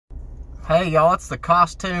Hey y'all, it's the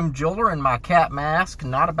costume jeweler in my cat mask.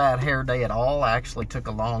 Not a bad hair day at all. I actually took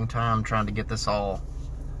a long time trying to get this all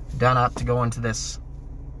done up to go into this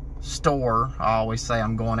store. I always say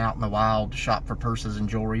I'm going out in the wild to shop for purses and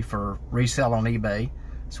jewelry for resale on eBay.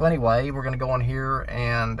 So anyway, we're going to go in here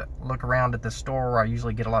and look around at the store where I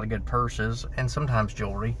usually get a lot of good purses and sometimes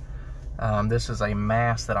jewelry. This is a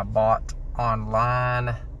mask that I bought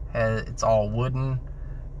online. It's all wooden.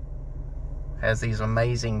 Has these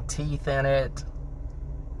amazing teeth in it.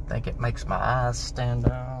 I think it makes my eyes stand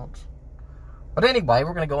out. But anyway,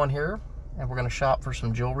 we're going to go in here and we're going to shop for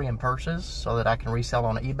some jewelry and purses so that I can resell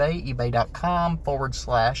on eBay.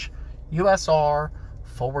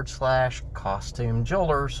 ebay.com/USR/costume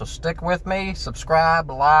jeweler. So stick with me,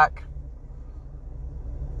 subscribe, like,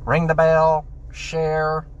 ring the bell,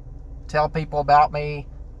 share, tell people about me,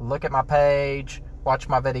 look at my page, watch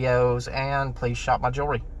my videos, and please shop my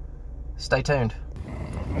jewelry. Stay tuned.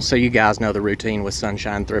 So you guys know the routine with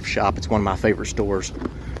Sunshine Thrift Shop. It's one of my favorite stores.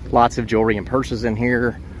 Lots of jewelry and purses in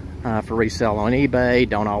here for resale on eBay.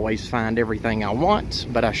 Don't always find everything I want,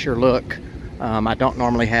 but I sure look. I don't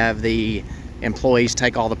normally have the employees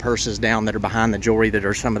take all the purses down that are behind the jewelry that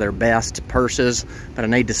are some of their best purses, but I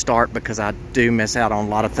need to start because I do miss out on a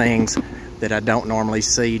lot of things that I don't normally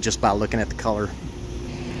see just by looking at the color.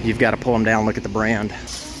 You've got to pull them down, look at the brand.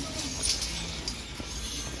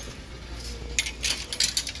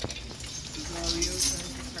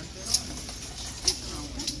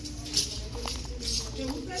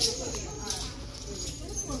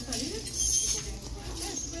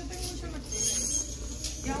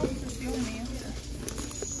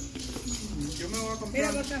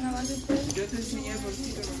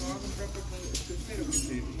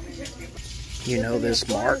 You know this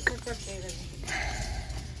mark?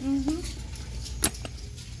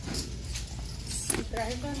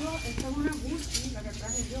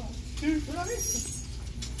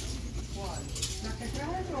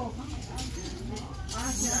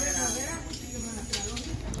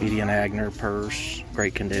 Median Agner purse,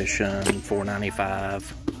 great condition,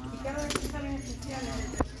 $4.95.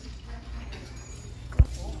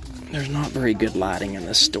 There's not very good lighting in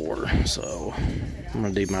this store, so I'm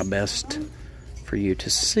gonna do my best for you to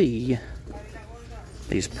see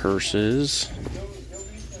these purses.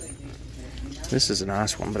 This is a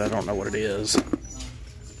nice one, but I don't know what it is.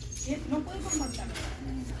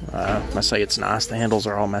 I say it's nice. The handles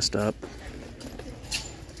are all messed up.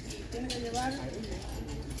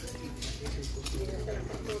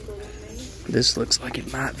 This looks like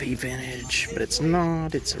it might be vintage, but it's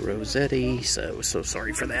not. It's a Rossetti, so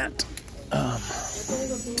sorry for that.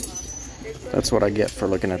 That's what I get for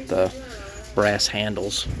looking at the brass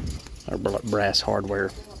handles, or brass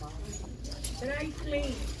hardware.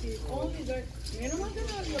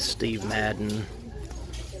 Steve Madden,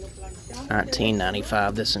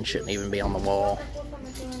 $19.95. This one shouldn't even be on the wall.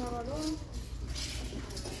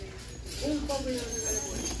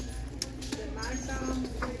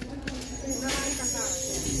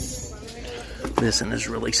 This one is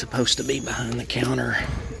really supposed to be behind the counter.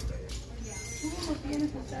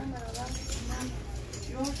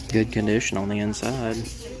 Good condition on the inside.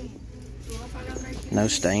 No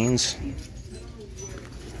stains.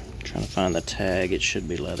 Trying to find the tag. It should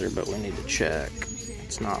be leather, but we need to check.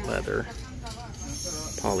 It's not leather.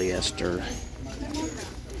 Polyester.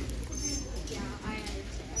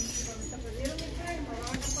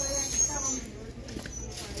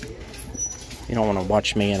 You don't want to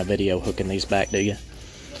watch me in a video hooking these back, do you?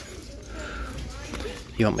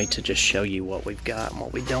 You want me to just show you what we've got and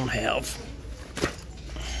what we don't have.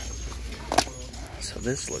 So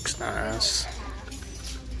this looks nice.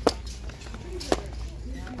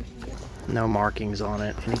 No markings on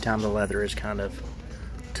it. Anytime the leather is kind of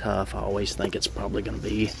tough, I always think it's probably going to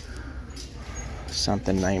be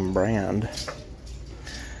something name brand.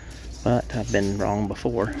 But I've been wrong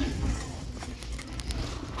before.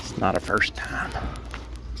 It's not a first time.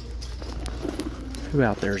 Who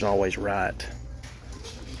out there is always right?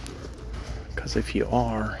 Because if you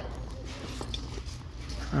are,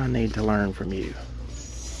 I need to learn from you.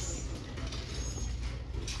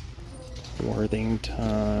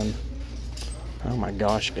 Worthington. Oh my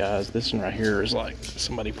gosh, guys, this one right here is like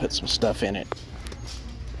somebody put some stuff in it.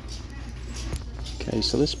 Okay,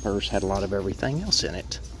 so this purse had a lot of everything else in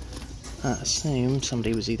it. I assume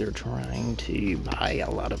somebody was either trying to buy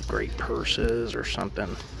a lot of great purses or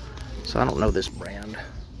something. So I don't know this brand.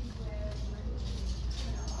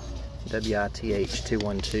 WITH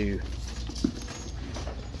 212.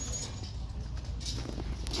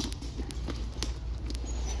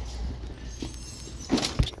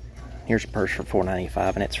 Here's a purse for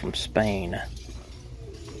 $4.95 and it's from Spain.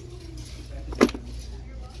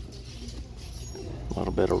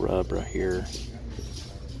 little bit of rub right here.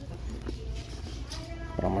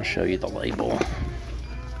 But I'm going to show you the label.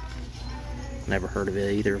 Never heard of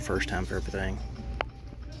it either, first time for everything.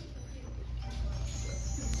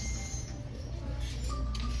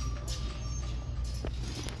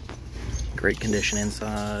 Great condition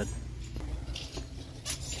inside.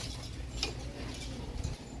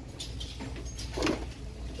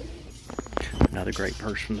 Another great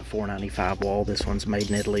purse from the $4.95 wall. This one's made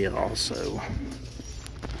in Italy also.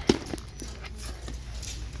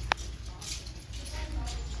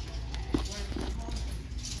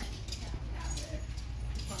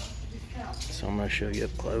 So I'm going to show you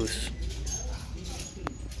up close.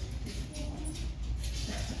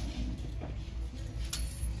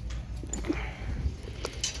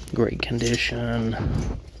 Great condition.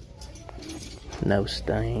 No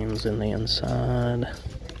stains in the inside.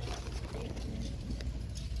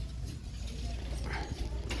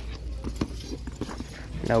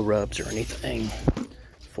 No rubs or anything.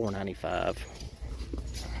 $4.95.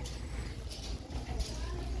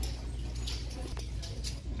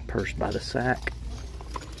 Purse by the sack.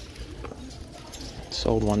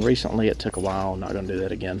 Sold one recently. It took a while. I'm not going to do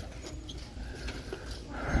that again.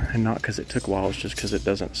 And not because it took a while, it's just because it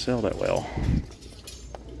doesn't sell that well.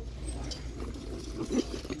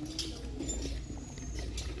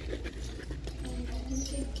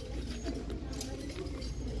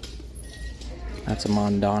 That's a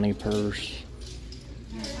Mondani purse.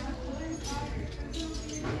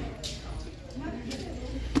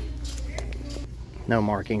 No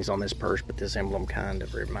markings on this purse, but this emblem kind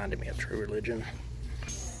of reminded me of True Religion.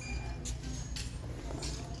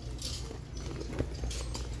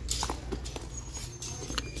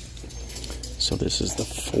 So this is the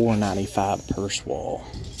 $4.95 purse wall.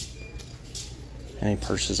 Any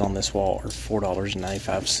purses on this wall are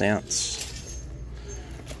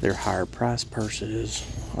 $4.95. Their higher price purses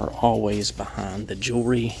are always behind the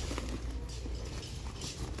jewelry.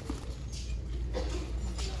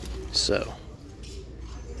 So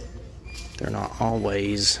they're not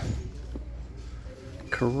always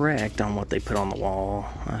correct on what they put on the wall.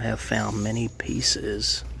 I have found many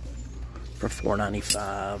pieces for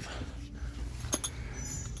 $4.95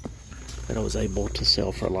 that I was able to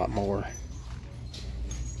sell for a lot more.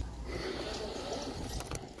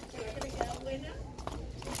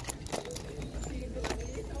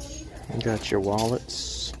 You got your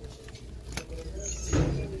wallets.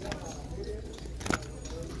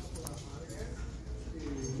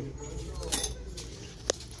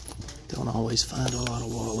 Don't always find a lot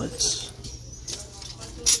of wallets.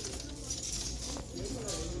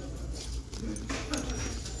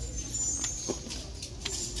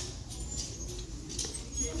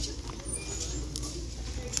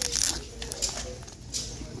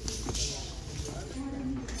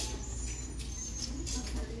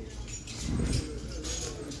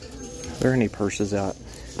 Are there any purses out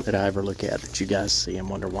that I ever look at that you guys see and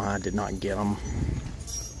wonder why I did not get them?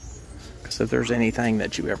 Because if there's anything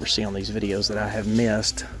that you ever see on these videos that I have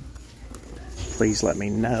missed, please let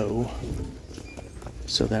me know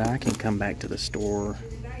so that I can come back to the store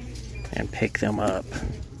and pick them up,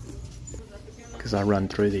 because I run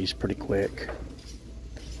through these pretty quick.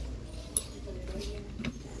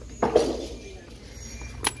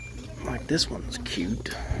 Like this one's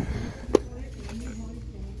cute.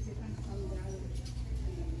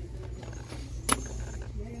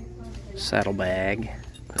 Saddlebag.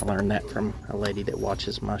 I learned that from a lady that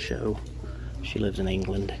watches my show. She lives in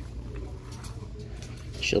England.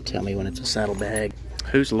 She'll tell me when it's a saddlebag.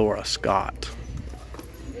 Who's Laura Scott?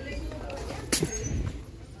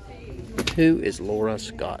 Who is Laura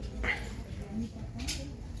Scott?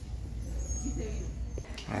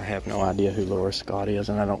 I have no idea who Laura Scott is,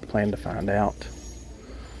 and I don't plan to find out,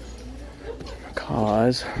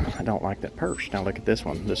 because I don't like that purse. Now look at this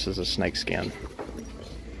one. This is a snakeskin.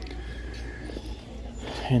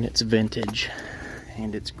 And it's vintage,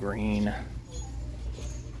 and it's green,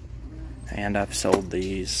 and I've sold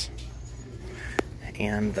these,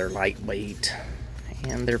 and they're lightweight,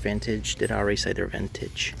 and they're vintage. Did I already say they're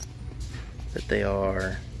vintage? But they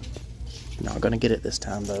are. Not gonna get it this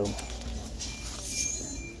time though.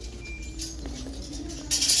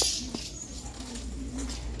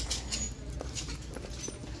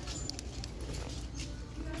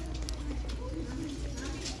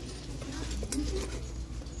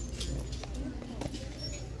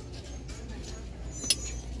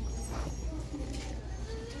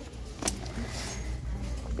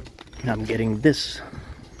 I'm getting this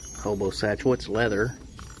hobo satchel. It's leather.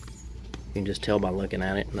 You can just tell by looking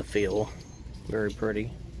at it and the feel. Very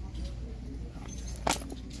pretty.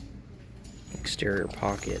 Exterior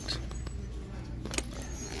pocket.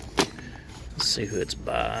 see who it's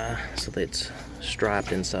by. So it's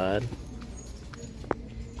striped inside.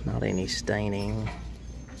 Not any staining.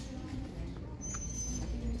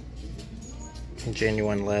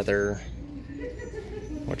 Genuine leather.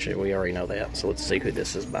 Which we already know that. So let's see who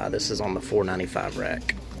this is by. This is on the $4.95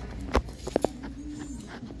 rack.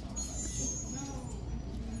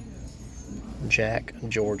 Jack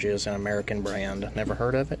George's, an American brand. Never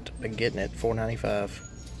heard of it, but getting it, $4.95.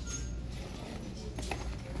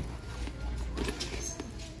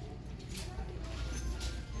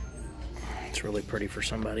 It's really pretty for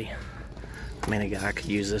somebody. I mean, a guy could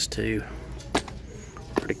use this too.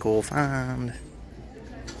 Pretty cool find.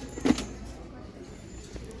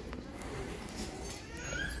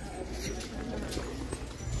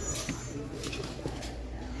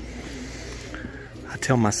 I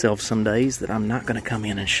tell myself some days that I'm not going to come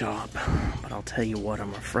in and shop, but I'll tell you what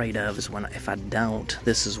I'm afraid of is if I don't,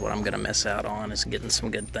 this is what I'm going to miss out on, is getting some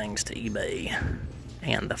good things to eBay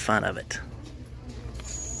and the fun of it.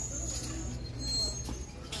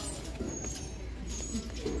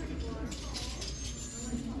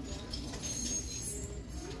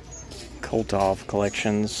 Koltov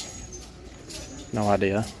collections, no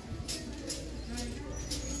idea.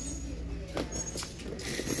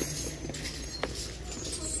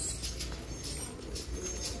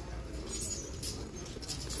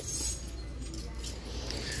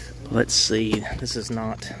 Let's see, this is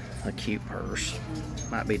not a cute purse.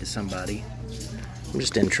 Might be to somebody. I'm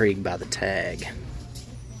just intrigued by the tag.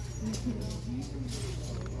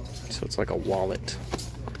 So it's like a wallet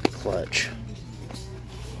clutch.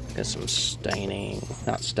 Got some staining,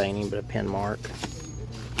 not staining, but a pin mark.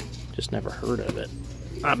 Just never heard of it.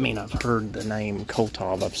 I mean, I've heard the name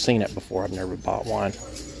Koltov. I've seen it before. I've never bought one.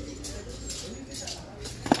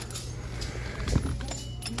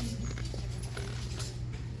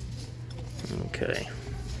 Okay.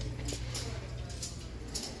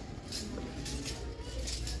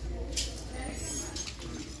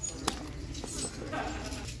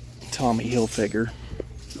 Tommy Hilfiger.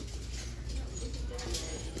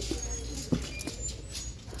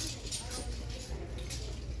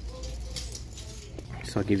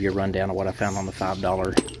 So I'll give you a rundown of what I found on the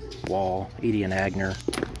 $5 wall. Edie and Agner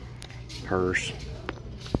purse.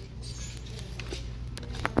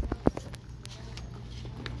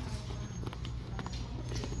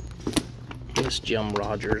 This Jim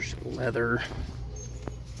Rogers leather,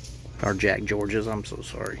 or Jack George's, I'm so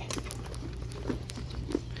sorry.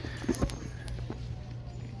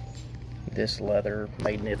 This leather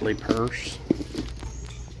made in Italy purse.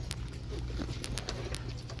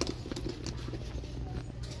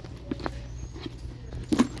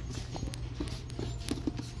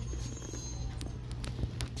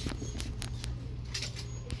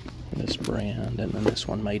 This brand, and then this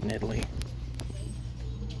one made in Italy.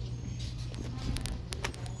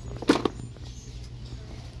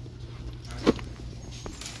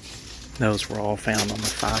 Those were all found on the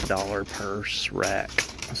 $5 purse rack.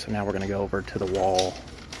 So now we're going to go over to the wall,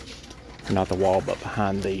 or not the wall, but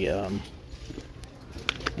behind the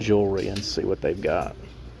jewelry and see what they've got.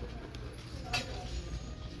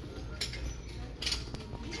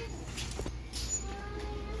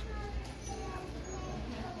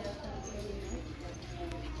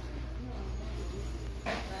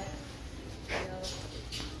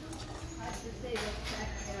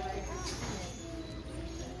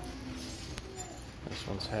 This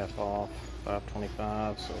one's half off,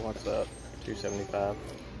 $5.25, so what's up? $2.75.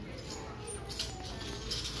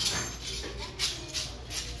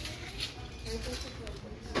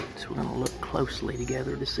 So we're gonna look closely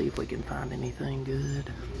together to see if we can find anything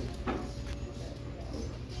good.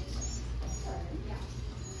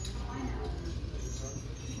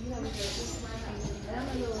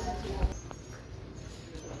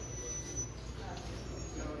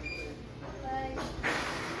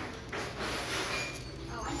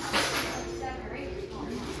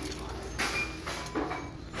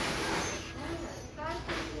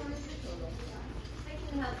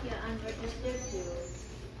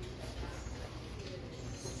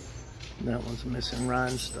 That one's missing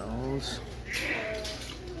rhinestones.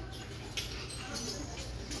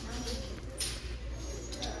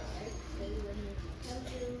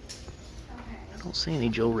 I don't see any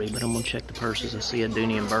jewelry, but I'm gonna check the purses. I see a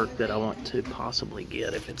Dooney and Burke that I want to possibly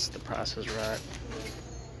get if the price is right.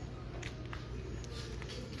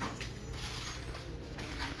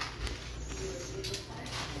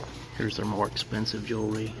 Here's their more expensive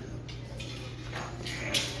jewelry.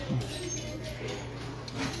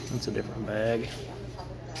 That's a different bag.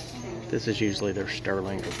 This is usually their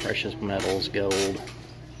sterling or precious metals, gold.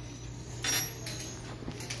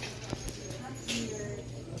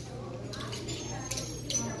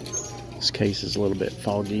 case is a little bit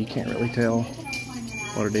foggy. Can't really tell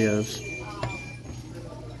what it is.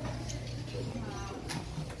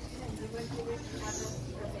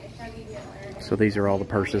 So these are all the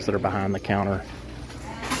purses that are behind the counter.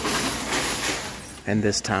 And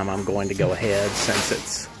this time I'm going to go ahead, since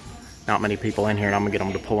it's not many people in here, and I'm gonna get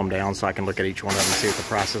them to pull them down so I can look at each one of them and see what the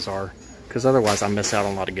prices are. Because otherwise I miss out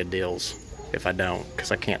on a lot of good deals if I don't,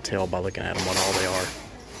 because I can't tell by looking at them what all they are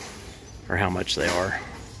or how much they are.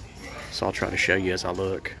 So I'll try to show you as I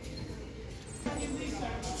look.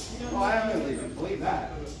 Oh, I haven't believe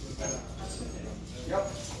that.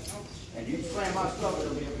 Yep. And you slam my stuff,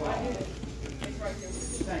 it'll be a problem.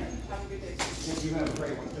 Thank you. You have a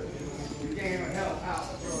great one too. You can't even help out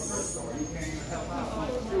for a thrift store. You can't even help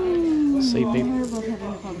out. See people?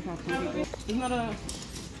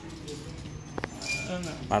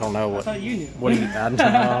 I don't know what. I thought you knew. What do you?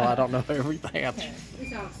 I don't know everything.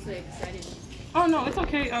 Oh no, it's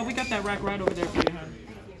okay. We got that rack right over there for you, huh?